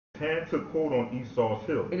hand took hold on Esau's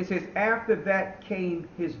heel. And it says, after that came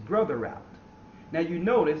his brother out. Now you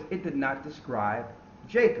notice it did not describe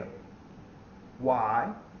Jacob.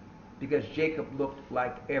 Why? Because Jacob looked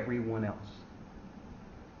like everyone else.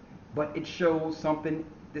 But it shows something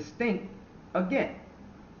distinct again.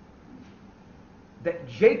 That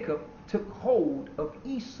Jacob took hold of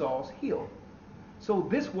Esau's heel. So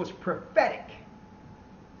this was prophetic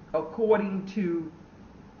according to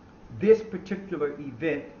this particular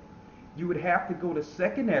event. You would have to go to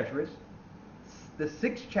 2nd Ezra, the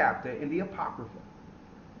 6th chapter in the Apocrypha,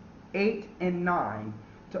 8 and 9,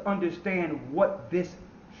 to understand what this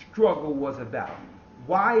struggle was about.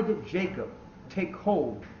 Why did Jacob take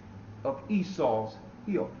hold of Esau's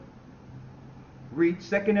heel? Read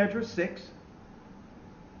 2nd Ezra 6,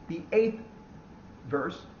 the 8th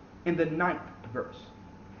verse and the 9th verse.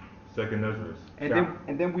 2nd Ezra.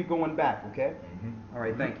 And then we're going back, okay? All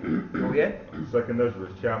right, thank you. Go ahead. 2nd Ezra,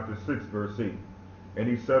 chapter 6, verse 8. And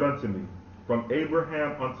he said unto me, from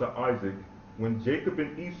Abraham unto Isaac, when Jacob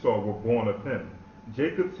and Esau were born of him,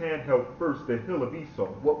 Jacob's hand held first the heel of Esau.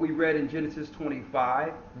 What we read in Genesis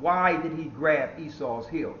 25, why did he grab Esau's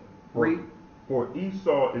heel? Read. For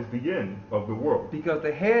Esau is the end of the world. Because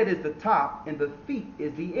the head is the top and the feet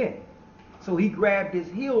is the end. So he grabbed his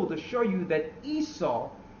heel to show you that Esau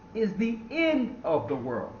is the end of the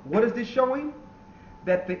world. What is this showing?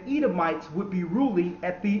 That the Edomites would be ruling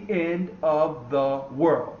at the end of the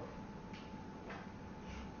world.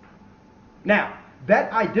 Now,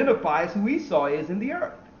 that identifies who Esau is in the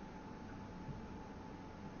earth.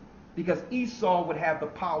 Because Esau would have the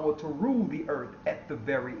power to rule the earth at the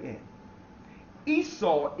very end.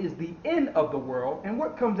 Esau is the end of the world, and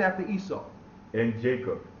what comes after Esau? And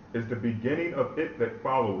Jacob is the beginning of it that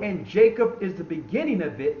followeth. And Jacob is the beginning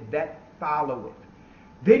of it that followeth.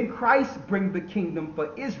 Then Christ brings the kingdom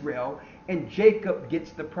for Israel, and Jacob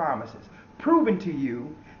gets the promises, proving to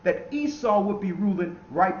you that Esau would be ruling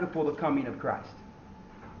right before the coming of Christ.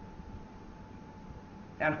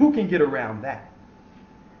 And who can get around that?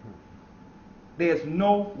 There's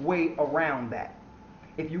no way around that.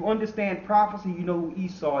 If you understand prophecy, you know who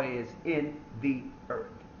Esau is in the earth.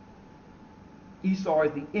 Esau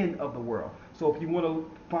is the end of the world. So if you want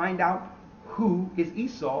to find out who is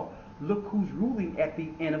Esau, look who's ruling at the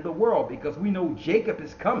end of the world, because we know Jacob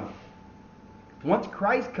is coming. Once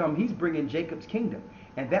Christ comes, he's bringing Jacob's kingdom,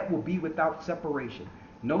 and that will be without separation.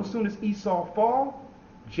 No sooner as Esau fall,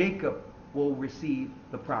 Jacob will receive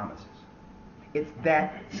the promises. It's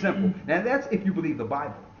that simple. Now that's if you believe the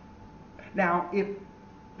Bible. Now, if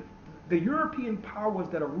the European powers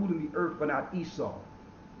that are ruling the earth are not Esau,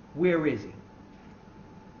 where is he?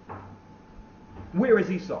 Where is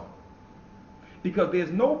Esau? Because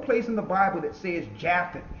there's no place in the Bible that says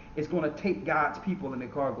Japheth is going to take God's people in the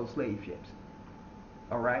cargo slave ships.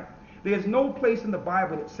 All right? There's no place in the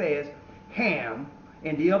Bible that says Ham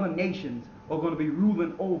and the other nations are going to be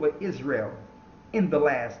ruling over Israel in the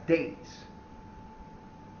last days.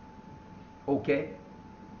 Okay?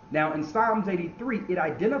 Now in Psalms 83, it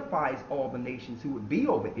identifies all the nations who would be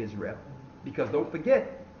over Israel. Because don't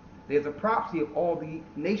forget, there's a prophecy of all the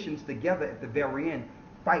nations together at the very end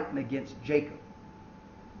fighting against Jacob.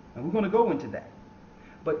 And we're going to go into that.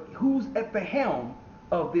 But who's at the helm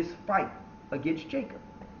of this fight against Jacob?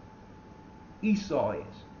 Esau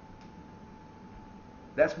is.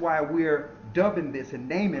 That's why we're dubbing this and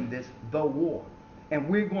naming this the war. And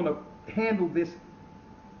we're going to handle this.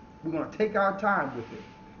 We're going to take our time with it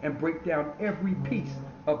and break down every piece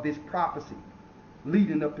of this prophecy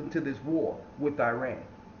leading up into this war with Iran.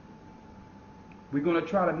 We're going to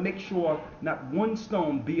try to make sure not one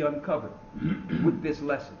stone be uncovered with this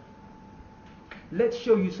lesson. Let's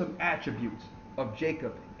show you some attributes of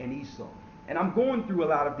Jacob and Esau. And I'm going through a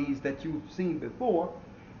lot of these that you've seen before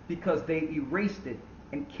because they erased it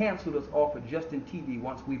and canceled us off of Justin TV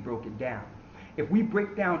once we broke it down. If we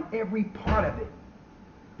break down every part of it,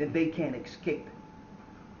 then they can't escape.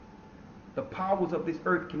 The powers of this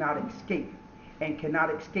earth cannot escape and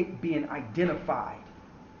cannot escape being identified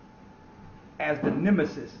as the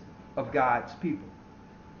nemesis of God's people.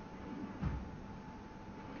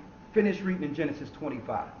 Finish reading in Genesis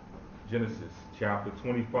 25. Genesis chapter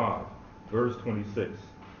 25, verse 26.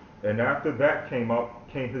 And after that came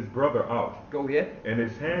his brother out. Go ahead. And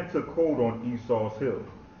his hand took hold on Esau's heel.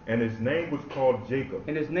 And his name was called Jacob.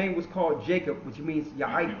 And his name was called Jacob, which means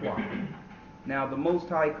Ya'iqua. Now the Most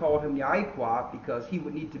High called him Ya'iqua because he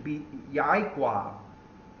would need to be Ya'iqua,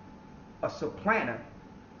 a supplanter,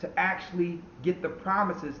 to actually get the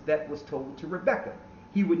promises that was told to Rebekah.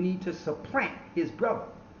 He would need to supplant his brother.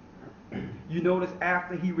 You notice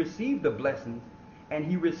after he received the blessings and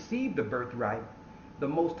he received the birthright, the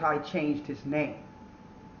Most High changed his name.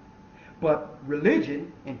 But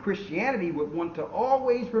religion and Christianity would want to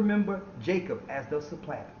always remember Jacob as the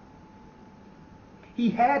supplanter. He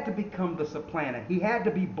had to become the supplanter. He had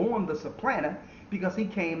to be born the supplanter because he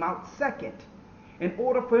came out second. In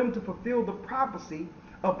order for him to fulfill the prophecy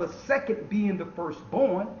of the second being the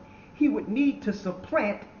firstborn, he would need to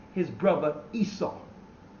supplant his brother Esau.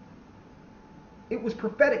 It was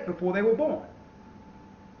prophetic before they were born.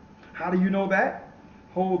 How do you know that?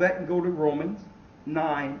 Hold that and go to Romans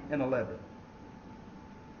 9 and 11.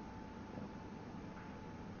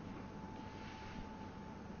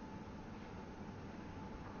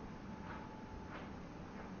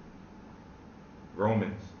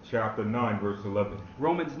 Romans chapter 9, verse 11.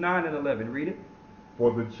 Romans 9 and 11. Read it.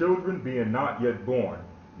 For the children being not yet born,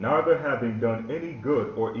 neither having done any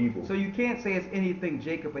good or evil. So you can't say it's anything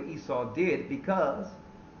Jacob or Esau did because,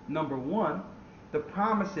 number one, the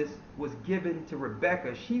promises was given to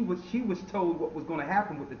Rebekah. She was told what was going to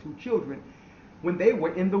happen with the two children when they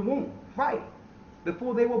were in the womb, right,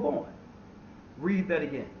 before they were born. Read that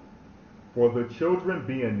again. For the children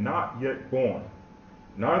being not yet born,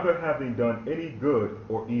 neither having done any good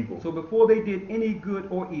or evil. So before they did any good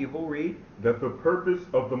or evil, read. That the purpose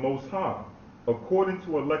of the Most High, according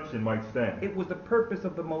to election, might stand. It was the purpose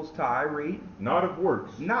of the Most High, read. Not of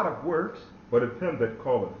works. Not of works. But of him that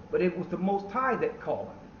calleth. But it was the Most High that calleth.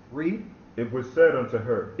 Read. It was said unto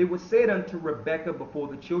her. It was said unto Rebekah before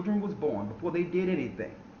the children was born, before they did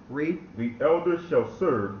anything. Read. The elder shall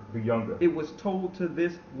serve the younger. It was told to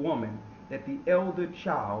this woman that the elder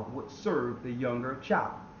child would serve the younger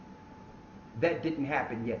child. That didn't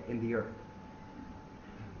happen yet in the earth.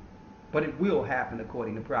 But it will happen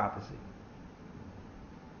according to prophecy.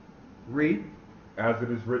 Read. As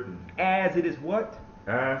it is written. As it is what?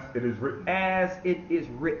 As it is written. As it is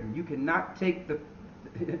written. You cannot take the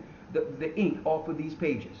ink off of these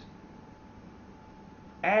pages.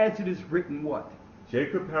 As it is written what?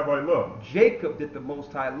 Jacob have I loved. Jacob did the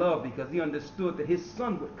Most High love because he understood that his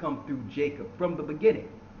son would come through Jacob from the beginning.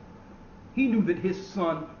 He knew that his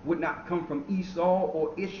son would not come from Esau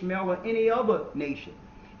or Ishmael or any other nation.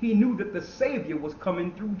 He knew that the Savior was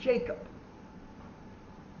coming through Jacob.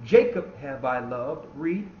 Jacob have I loved,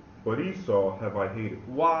 read. But Esau have I hated.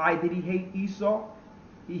 Why did he hate Esau?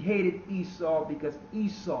 He hated Esau because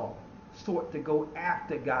Esau sought to go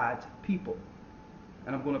after God's people.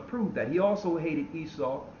 And I'm going to prove that. He also hated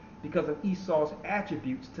Esau because of Esau's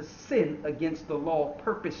attributes to sin against the law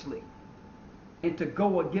purposely and to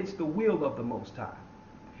go against the will of the Most High.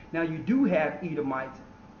 Now you do have Edomites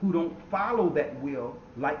who don't follow that will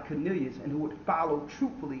like Cornelius and who would follow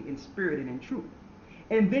truthfully in spirit and in truth.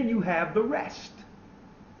 And then you have the rest.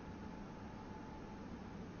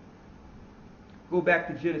 Go back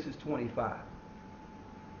to Genesis 25.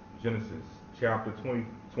 Genesis chapter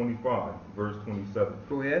 25, verse 27.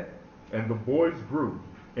 Go ahead. And the boys grew,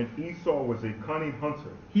 and Esau was a cunning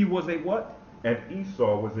hunter. He was a what? And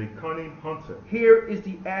Esau was a cunning hunter. Here is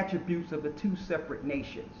the attributes of the two separate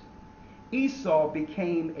nations. Esau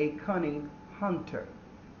became a cunning hunter.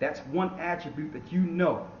 That's one attribute that you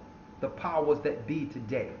know the powers that be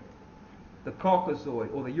today, the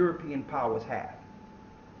Caucasoid or the European powers have.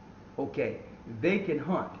 Okay, they can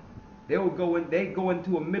hunt. They go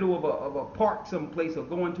into a middle of a park someplace, or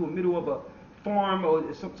go into a middle of a farm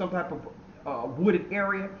or some type of wooded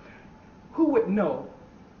area. Who would know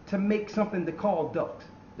to make something to call ducks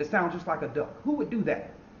that sounds just like a duck? Who would do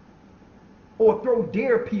that? Or throw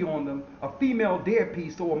deer pee on them, a female deer pee,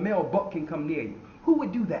 so a male buck can come near you. Who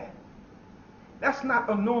would do that? That's not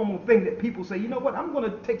a normal thing that people say, you know what, I'm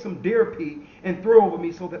going to take some deer pee and throw over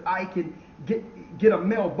me so that I can get a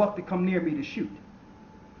male buck to come near me to shoot.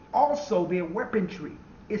 Also, their weaponry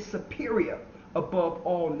is superior above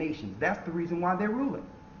all nations. That's the reason why they're ruling.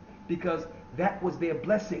 Because that was their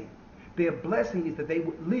blessing. Their blessing is that they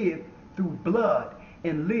would live through blood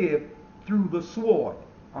and live through the sword.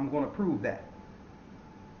 I'm going to prove that.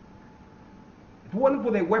 If it wasn't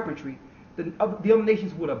for their weaponry, the other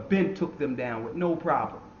nations would have been took them down with no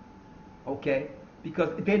problem. Okay? Because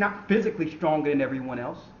they're not physically stronger than everyone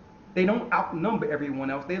else. They don't outnumber everyone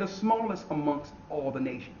else. They're the smallest amongst all the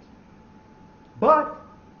nations. But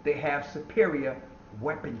they have superior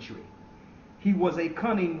weaponry. He was a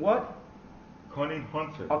cunning what? Cunning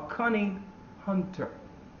hunter. A cunning hunter.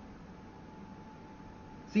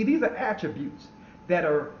 See, these are attributes that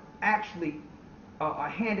are actually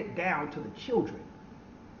handed down to the children.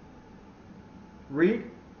 Read.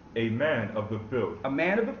 A man of the field. A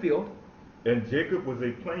man of the field. And Jacob was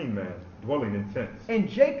a plain man, dwelling in tents. And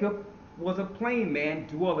Jacob was a plain man,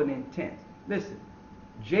 dwelling in tents. Listen,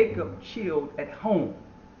 Jacob chilled at home.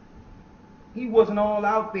 He wasn't all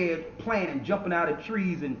out there playing, jumping out of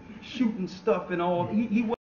trees and shooting stuff and all. He wasn't